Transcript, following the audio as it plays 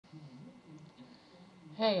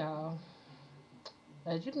Hey y'all,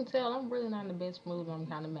 as you can tell, I'm really not in the best mood. I'm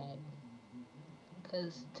kind of mad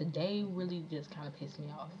because today really just kind of pissed me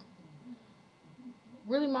off.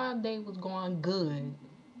 Really, my day was going good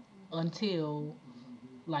until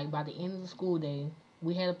like by the end of the school day,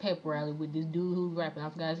 we had a pep rally with this dude who was rapping.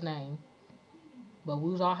 I forgot his name, but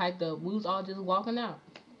we was all hyped up. We was all just walking out.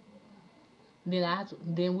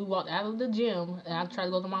 Then we walked out of the gym and I tried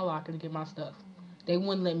to go to my locker to get my stuff. They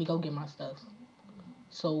wouldn't let me go get my stuff.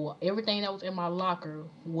 So everything that was in my locker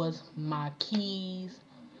was my keys,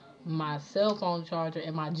 my cell phone charger,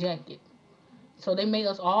 and my jacket. So they made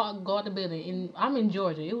us all go out the building. And I'm in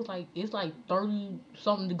Georgia. It's like 30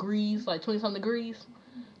 something degrees, like 20 something degrees.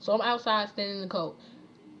 So I'm outside standing in the cold.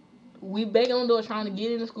 We begging on the door trying to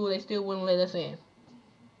get into school. They still wouldn't let us in.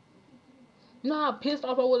 You know how pissed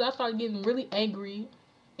off I was? I started getting really angry.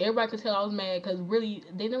 Everybody could tell I was mad because really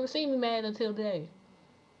they never seen me mad until today.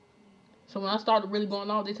 So when I started really going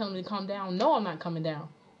off, they telling me to calm down. No, I'm not coming down.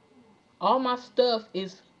 All my stuff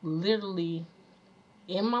is literally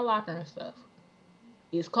in my locker and stuff.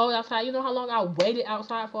 It's cold outside. You know how long I waited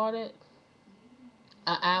outside for all that?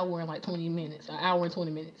 An hour and like 20 minutes. An hour and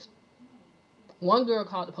 20 minutes. One girl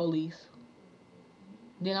called the police.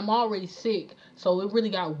 Then I'm already sick, so it really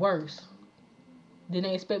got worse. Then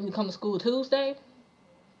they expect me to come to school Tuesday?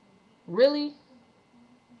 Really?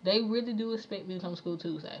 They really do expect me to come to school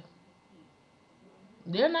Tuesday.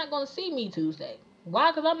 They're not going to see me Tuesday. Why?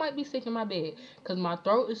 Because I might be sick in my bed. Because my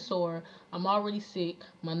throat is sore. I'm already sick.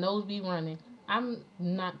 My nose be running. I'm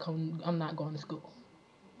not going to school.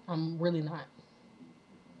 I'm really not.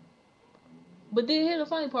 But then here's the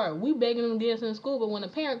funny part. We begging them to get us in school, but when a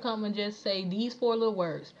parent come and just say these four little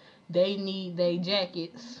words, they need their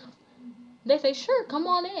jackets. They say, sure, come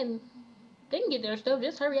on in. They can get their stuff.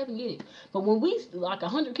 Just hurry up and get it. But when we like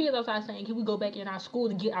 100 kids outside saying, can we go back in our school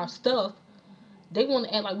to get our stuff? They want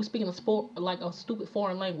to act like we speaking a sport like a stupid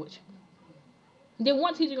foreign language. Then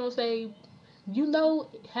one teacher gonna say,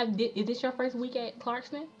 is this your first week at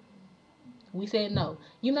Clarkston? We said no.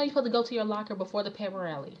 You know you're supposed to go to your locker before the pep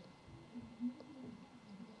rally.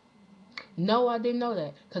 No, I didn't know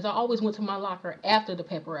that because I always went to my locker after the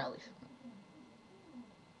pep rallies.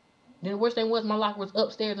 Then the worst thing was my locker was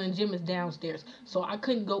upstairs and the gym is downstairs, so I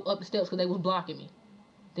couldn't go up the steps because they was blocking me.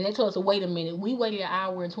 Then they told us to wait a minute. We waited an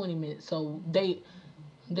hour and 20 minutes, so they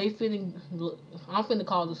finna look. I'm finna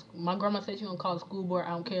call this. My grandma said she gonna call the school board.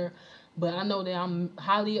 I don't care, but I know that I'm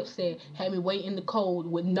highly upset. Had me wait in the cold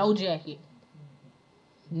with no jacket,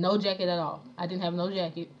 no jacket at all. I didn't have no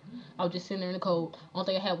jacket. I was just sitting there in the cold. Only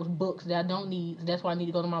thing I had was books that I don't need. So that's why I need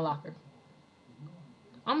to go to my locker.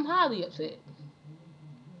 I'm highly upset.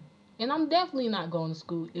 And I'm definitely not going to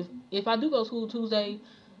school. If I do go to school Tuesday,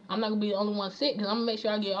 I'm not gonna be the only one sick because I'm gonna make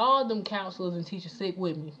sure I get all them counselors and teachers sick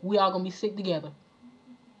with me. We all gonna be sick together.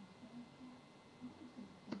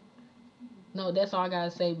 No, that's all I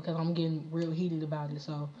gotta say because I'm getting real heated about it.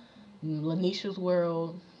 So, Lanisha's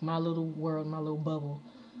world, my little bubble.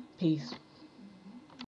 Peace.